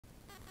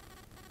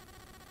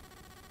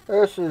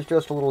This is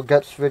just a little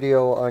Getz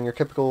video on your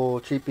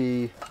typical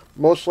cheapy,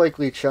 most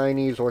likely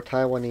Chinese or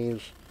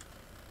Taiwanese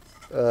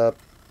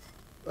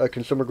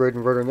consumer grade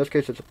inverter. In this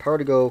case, it's a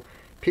Power2Go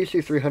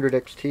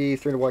PC300XT,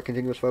 300 watt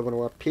continuous, 500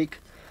 watt peak.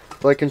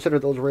 But I consider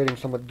those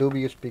ratings somewhat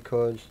dubious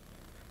because,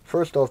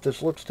 first off,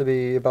 this looks to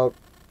be about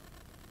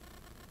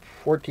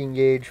 14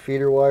 gauge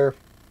feeder wire.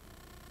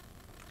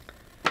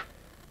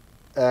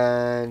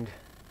 And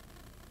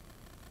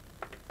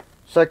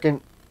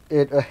second,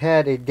 it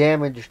had a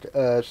damaged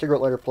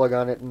cigarette lighter plug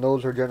on it, and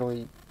those are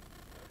generally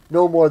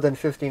no more than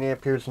 15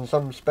 amperes. In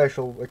some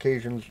special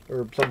occasions,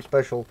 or some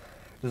special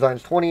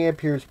designs, 20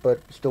 amperes, but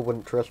still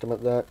wouldn't trust them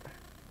at that.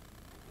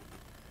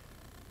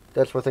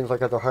 That's where things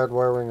like either hard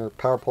wiring or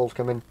power poles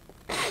come in.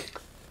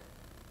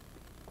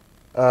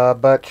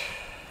 But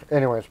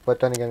then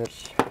again,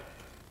 it's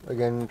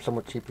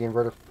somewhat cheap, the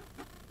inverter.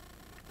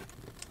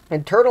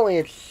 Internally,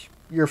 it's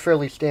your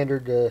fairly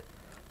standard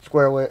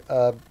square wave,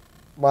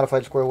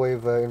 modified square wave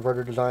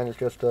inverter design. Is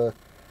just a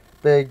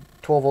big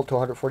 12 volt to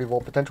 140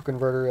 volt potential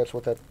converter. That's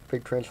what that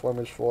big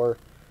transformer is for.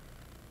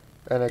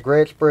 And a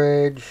graetz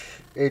bridge,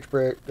 H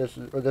bridge. This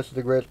is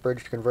the graetz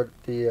bridge to convert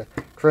the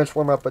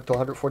transformer output to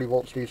 140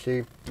 volts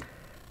DC.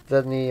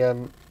 Then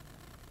the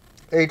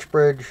H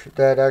bridge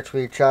that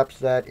actually chops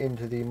that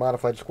into the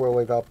modified square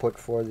wave output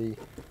for the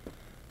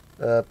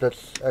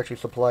that's actually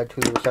supplied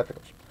to the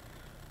receptacles.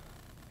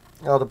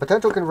 Now the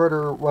potential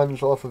converter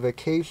runs off of an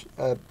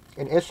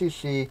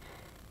SEC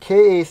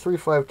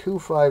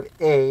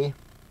KA3525A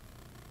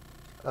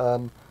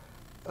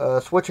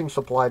switching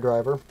supply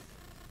driver,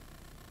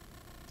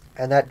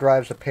 and that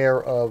drives a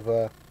pair of,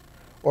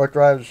 or it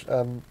drives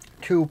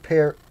two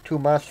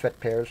MOSFET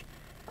pairs.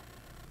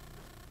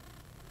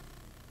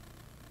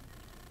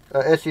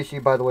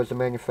 SEC, by the way, is the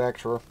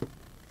manufacturer,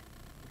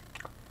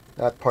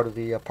 not part of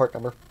the part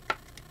number.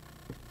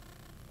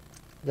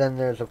 Then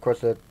there's, of course,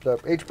 the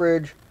H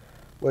bridge,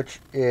 which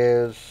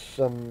is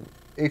some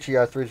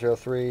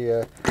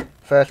HER303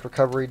 fast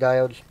recovery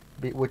diodes,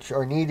 which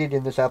are needed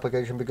in this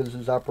application because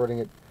it's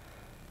operating at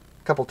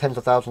a couple tens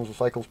of thousands of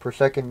cycles per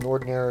second.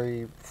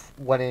 Ordinary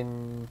 1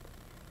 in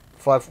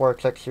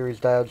 54XX series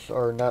diodes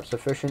are not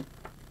sufficient.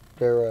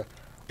 Their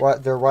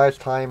rise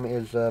time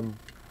is,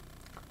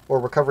 or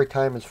recovery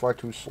time is far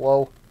too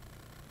slow.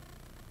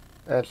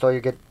 And so you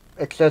get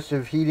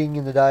excessive heating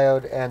in the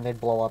diode and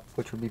they'd blow up,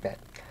 which would be bad.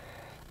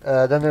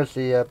 Then there's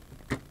the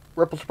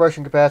ripple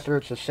suppression capacitor.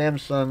 It's a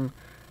Samsung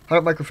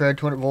 100 microfarad,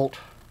 200 volt,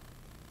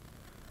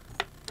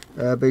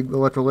 big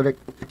electrolytic.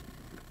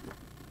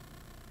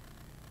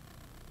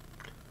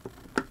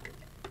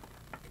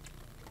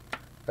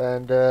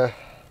 And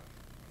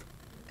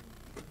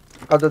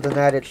other than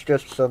that, it's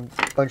just some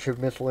bunch of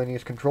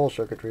miscellaneous control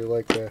circuitry,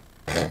 like the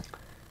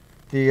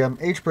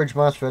H-bridge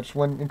MOSFETs.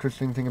 One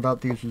interesting thing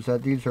about these is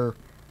that these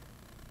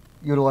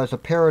utilize a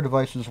pair of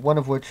devices, one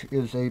of which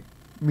is a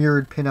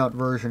mirrored pinout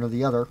version of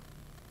the other,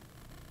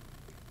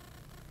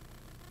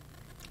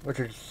 which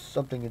is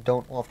something you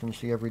don't often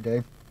see every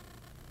day.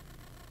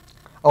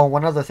 Oh,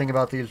 one other thing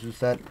about these is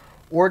that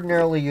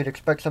ordinarily you'd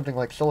expect something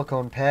like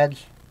silicone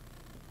pads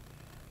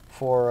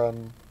for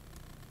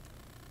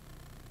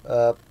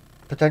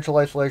potential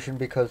isolation,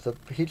 because the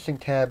heatsink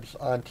tabs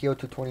on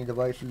TO220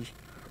 devices,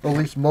 or at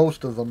least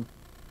most of them,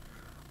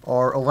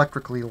 are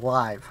electrically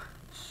live.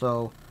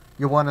 So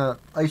you want to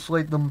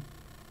isolate them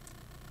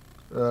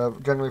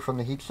generally from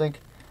the heatsink.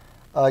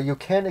 You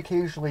can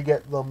occasionally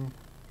get them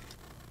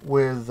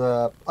with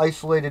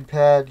isolated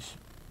pads,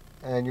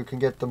 and you can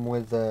get them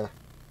with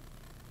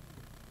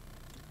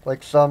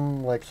like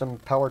some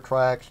power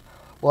tracks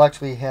will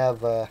actually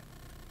have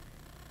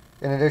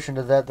in addition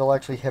to that, they'll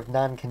actually have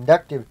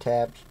non-conductive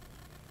tabs,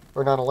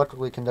 or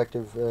non-electrically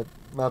conductive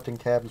mounting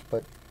tabs,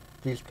 but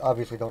these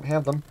obviously don't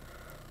have them.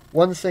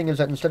 One thing is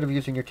that instead of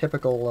using your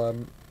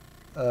typical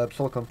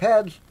silicone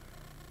pads,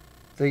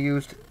 they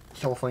used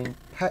cellophane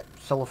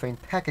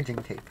packaging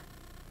tape,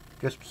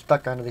 just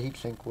stuck onto the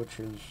heatsink, which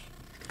is,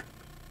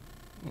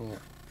 yeah,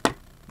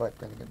 but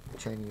then again,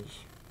 Chinese,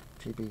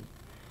 GB,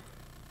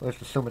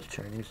 let's assume it's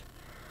Chinese.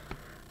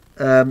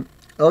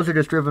 Those are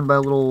just driven by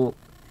a little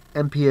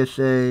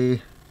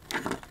MPSA,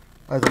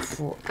 either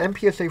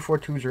MPSA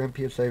 4.2s or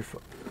MPSA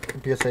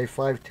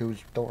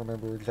 5.2s, don't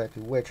remember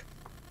exactly which.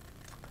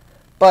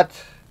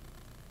 But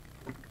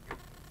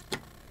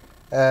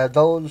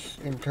those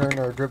in turn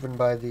are driven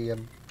by the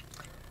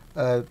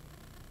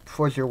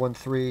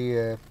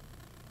 4013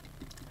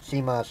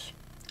 CMOS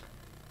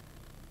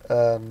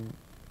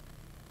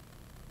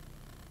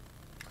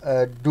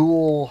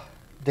dual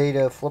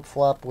data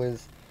flip-flop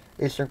with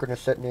asynchronous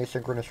set and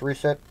asynchronous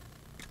reset.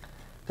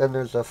 Then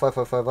there's a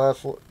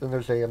 555 then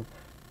there's a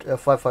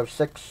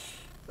 556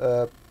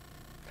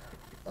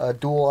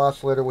 dual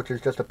oscillator, which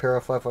is just a pair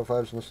of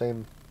 555s in the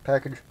same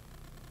package.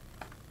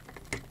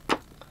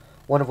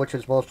 One of which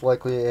is most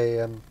likely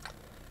a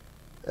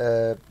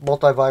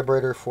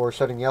multi-vibrator for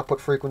setting the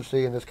output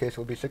frequency. In this case, it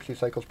would be 60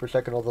 cycles per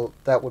second, although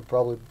that would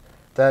probably,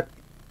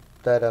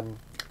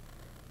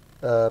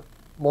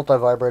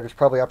 multi-vibrator is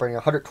probably operating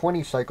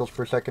 120 cycles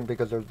per second,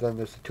 because there's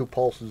the 2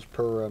 pulses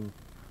per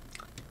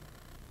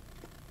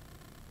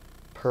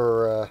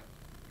per,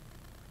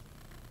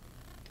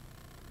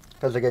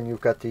 because again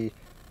you've got the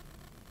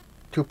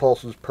 2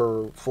 pulses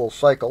per full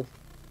cycle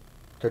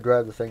to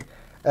drive the thing,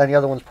 and the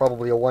other one's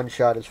probably a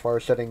one-shot as far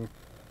as setting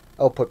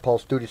output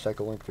pulse duty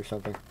cycle length or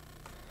something.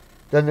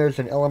 Then there's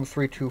an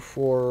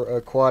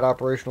LM324 quad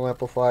operational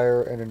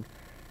amplifier and an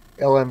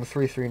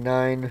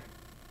LM339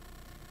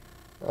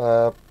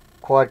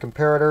 quad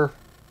comparator.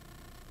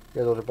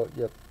 Yeah, those are both,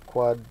 yeah,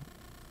 quad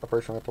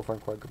operational amplifier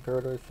and quad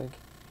comparator, I think.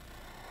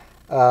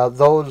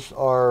 Those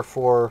are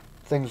for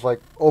things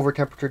like over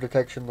temperature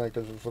detection, like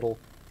there's this little,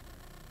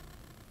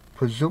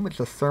 presume it's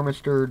a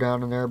thermistor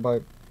down in there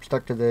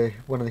stuck to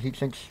one of the heat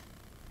sinks.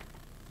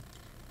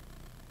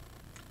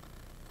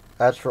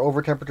 As for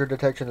over temperature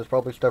detection, there's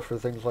probably stuff for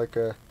things like,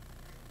 say,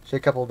 a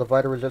couple of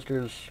divider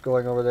resistors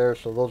going over there,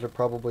 so those are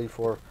probably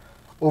for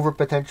over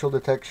potential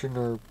detection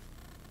or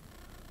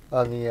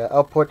on the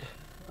output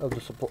of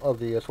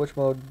the switch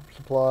mode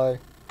supply.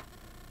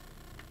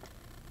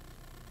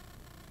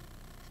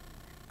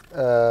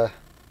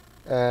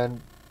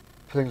 And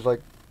things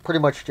like pretty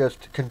much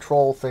just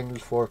control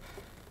things for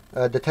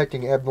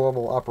detecting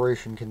abnormal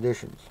operation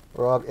conditions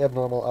or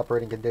abnormal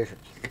operating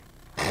conditions.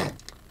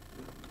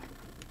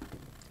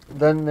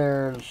 Then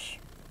there's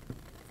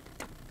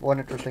one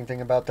interesting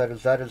thing about that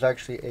is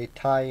actually a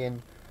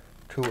tie-in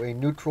to a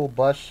neutral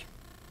bus,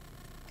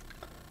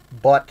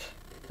 but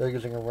they're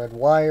using a red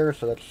wire,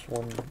 so that's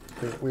one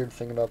weird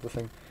thing about the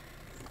thing.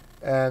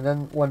 And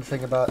then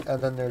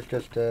then there's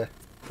just I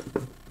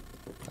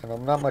don't know,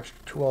 not much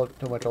too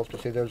much else to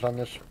see. There's on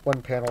this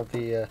one panel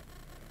the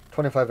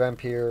 25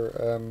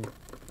 ampere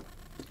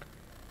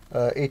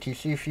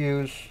ATC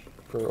fuse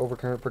for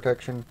overcurrent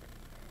protection.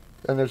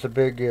 Then there's a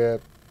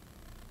big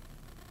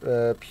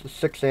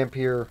 6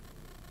 ampere,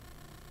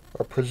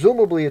 or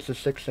presumably it's a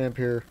 6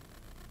 ampere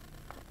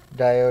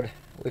diode,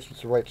 at least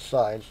it's the right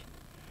size,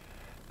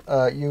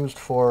 used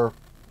for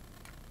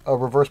a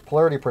reverse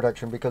polarity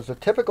protection, because the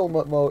typical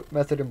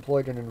method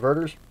employed in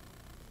inverters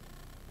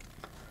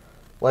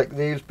like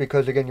these,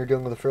 because again you're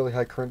dealing with a fairly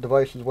high current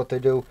device, is what they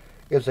do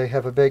is they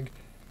have a big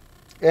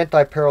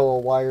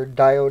anti-parallel wire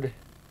diode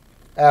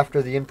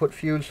after the input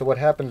fuse. So what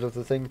happens if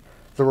the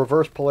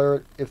reverse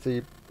polarity, if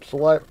the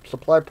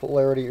supply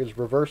polarity is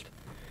reversed,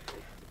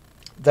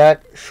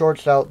 that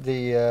shorts out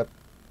the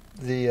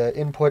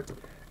input,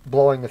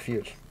 blowing the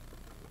fuse.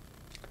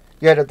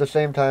 Yet at the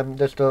same time,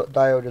 this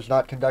diode is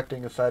not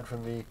conducting aside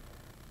from the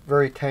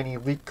very tiny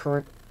leak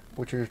current,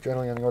 which is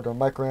generally on the order of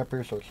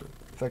microamperes, so it's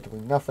effectively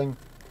nothing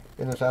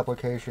in this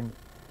application.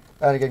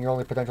 And again, your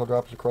only potential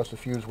drop is across the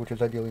fuse, which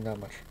is ideally not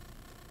much.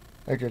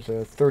 Actually, it's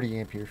a 30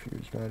 ampere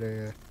fuse, not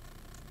a...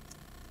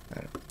 I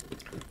don't know.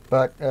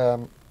 But,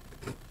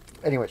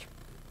 anyways.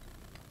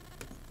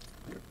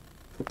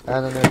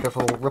 And then there's this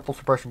little ripple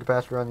suppression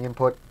capacitor on the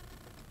input,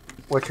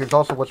 which is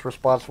also what's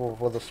responsible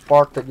for the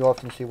spark that you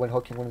often see when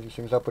hooking one of these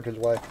things up, which is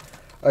why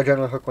I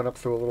generally hook one up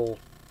through a little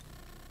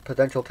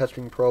potential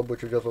testing probe,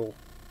 which is just a little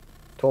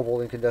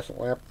 12-volt incandescent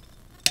lamp,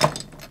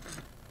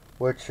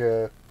 which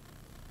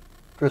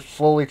just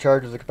slowly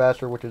charges the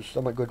capacitor, which is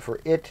somewhat good for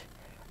it.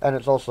 And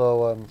it's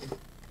also,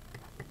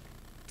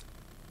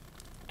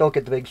 don't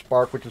get the big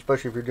spark, which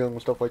especially if you're dealing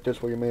with stuff like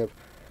this where you may have,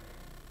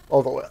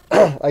 although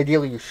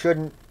ideally you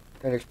shouldn't,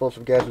 and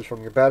explosive gases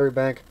from your battery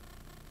bank.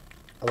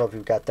 Although if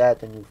you've got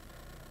that, then you've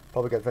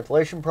probably got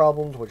ventilation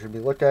problems, which should be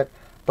looked at.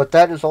 But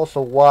that is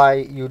also why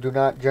you do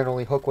not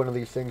generally hook one of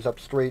these things up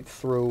straight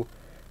through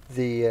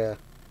a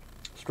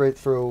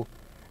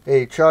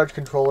charge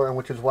controller, and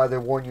which is why they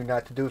warn you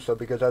not to do so,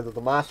 because either the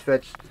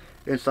MOSFETs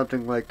is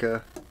something like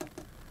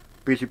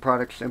BC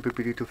Products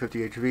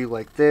MPPT250HV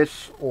like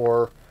this,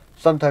 or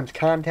sometimes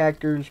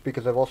contactors,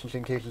 because I've also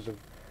seen cases of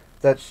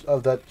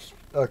that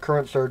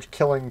current surge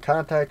killing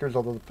contactors,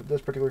 although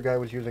this particular guy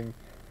was using,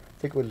 I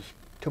think it was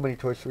Too Many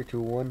Toys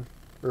 321,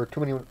 or Too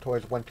Many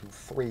Toys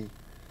 123,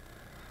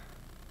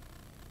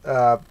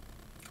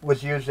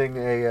 was using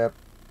a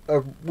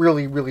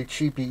really, really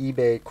cheapy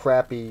eBay,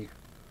 crappy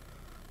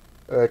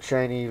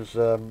Chinese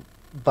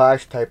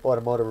Bosch type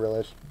automotive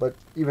relay. But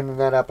even in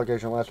that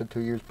application it lasted 2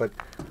 years. But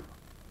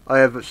I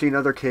have seen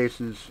other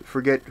cases,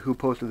 forget who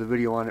posted the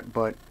video on it,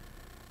 but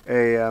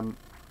it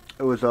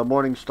was a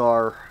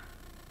Morningstar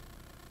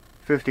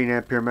 15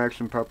 ampere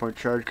maximum power point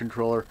charge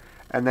controller,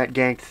 and that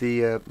ganked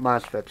the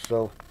MOSFET.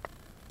 So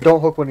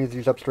don't hook one of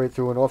these up straight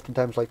through, and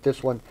oftentimes like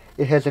this one,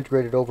 it has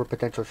integrated over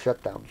potential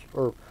shutdowns,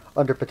 or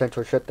under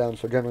potential shutdowns,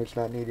 so generally it's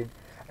not needed,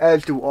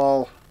 as do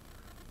all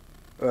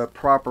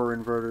proper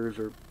inverters,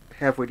 or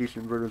halfway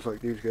decent inverters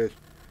like these guys.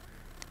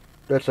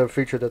 That's a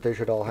feature that they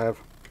should all have,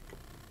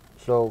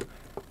 so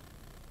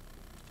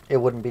it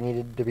wouldn't be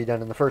needed to be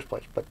done in the first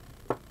place. But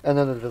and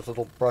then there's this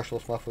little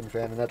brushless muffling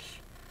fan, and that's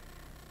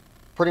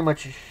pretty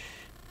much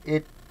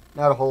it.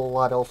 Not a whole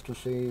lot else to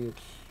see.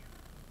 It's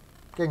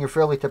again your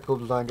fairly typical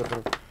design, just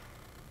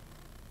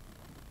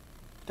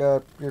yeah,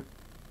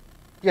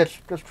 it's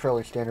just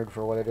fairly standard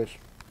for what it is.